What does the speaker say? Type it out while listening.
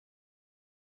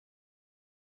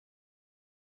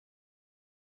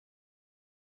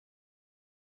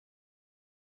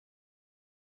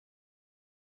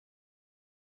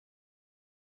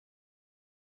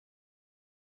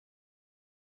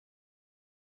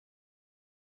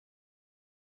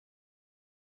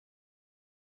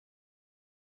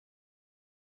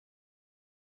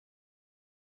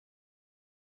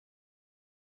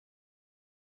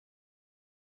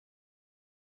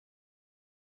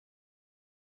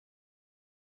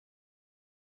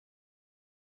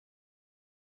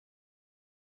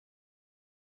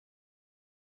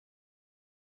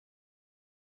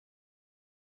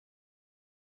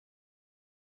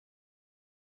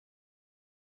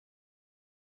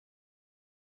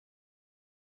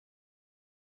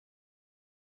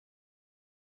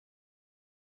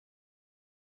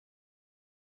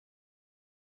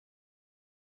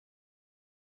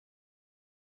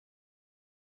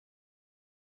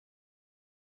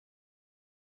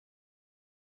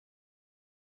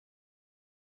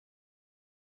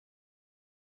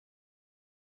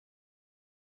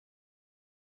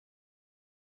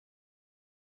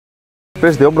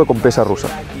press de hombro con pesa rusa.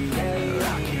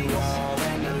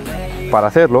 Para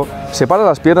hacerlo, separa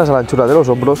las piernas a la anchura de los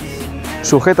hombros,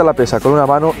 sujeta la pesa con una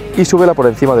mano y súbela por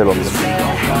encima del hombro.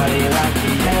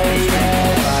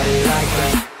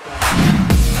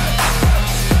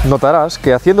 Notarás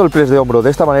que haciendo el press de hombro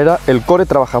de esta manera, el core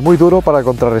trabaja muy duro para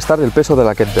contrarrestar el peso de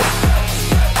la kettlebell.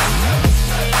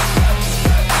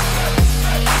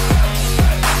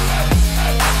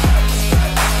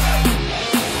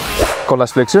 Con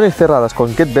las flexiones cerradas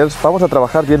con kettlebells vamos a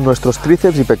trabajar bien nuestros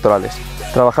tríceps y pectorales,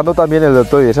 trabajando también el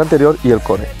deltoides anterior y el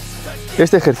core.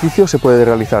 Este ejercicio se puede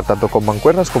realizar tanto con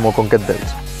mancuernas como con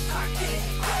kettlebells.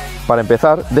 Para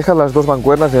empezar, deja las dos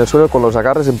mancuernas en el suelo con los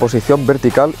agarres en posición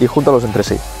vertical y júntalos entre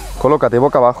sí. Colócate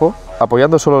boca abajo,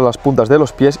 apoyando solo las puntas de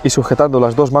los pies y sujetando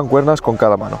las dos mancuernas con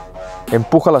cada mano.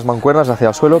 Empuja las mancuernas hacia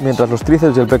el suelo mientras los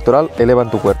tríceps y el pectoral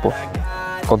elevan tu cuerpo.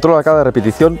 Controla cada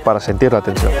repetición para sentir la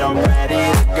tensión.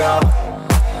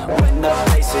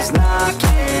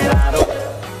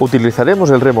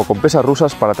 Utilizaremos el remo con pesas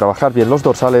rusas para trabajar bien los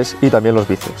dorsales y también los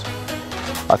bíceps.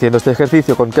 Haciendo este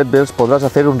ejercicio con kettlebells podrás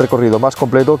hacer un recorrido más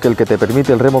completo que el que te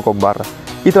permite el remo con barra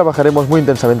y trabajaremos muy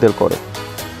intensamente el core.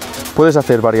 Puedes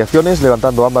hacer variaciones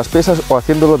levantando ambas pesas o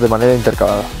haciéndolo de manera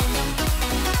intercalada.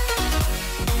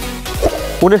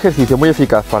 Un ejercicio muy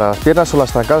eficaz para las piernas son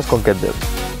las zancadas con kettlebell.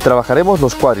 Trabajaremos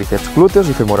los cuádriceps, glúteos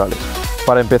y femorales.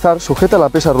 Para empezar, sujeta la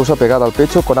pesa rusa pegada al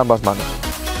pecho con ambas manos.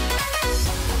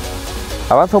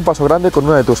 Avanza un paso grande con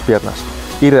una de tus piernas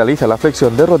y realiza la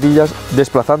flexión de rodillas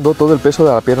desplazando todo el peso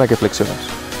de la pierna que flexionas.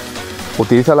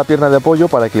 Utiliza la pierna de apoyo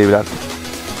para equilibrarte.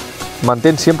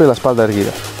 Mantén siempre la espalda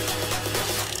erguida.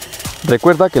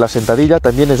 Recuerda que la sentadilla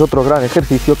también es otro gran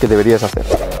ejercicio que deberías hacer.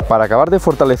 Para acabar de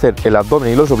fortalecer el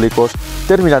abdomen y los oblicuos,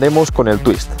 terminaremos con el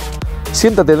twist.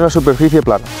 Siéntate en una superficie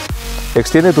plana,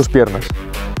 extiende tus piernas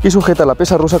y sujeta la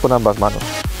pesa rusa con ambas manos.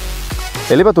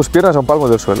 Eleva tus piernas a un palmo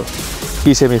del suelo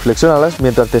y semiflexiónalas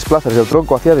mientras desplazas el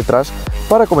tronco hacia detrás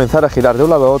para comenzar a girar de un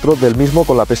lado a otro del mismo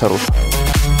con la pesa rusa.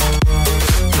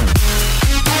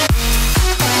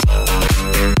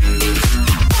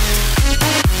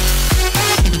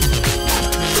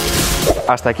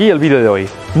 Hasta aquí el vídeo de hoy.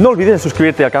 No olvides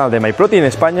suscribirte al canal de Myprotein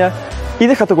España y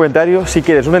deja tu comentario si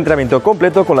quieres un entrenamiento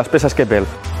completo con las pesas kettlebell.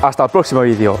 Hasta el próximo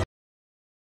vídeo.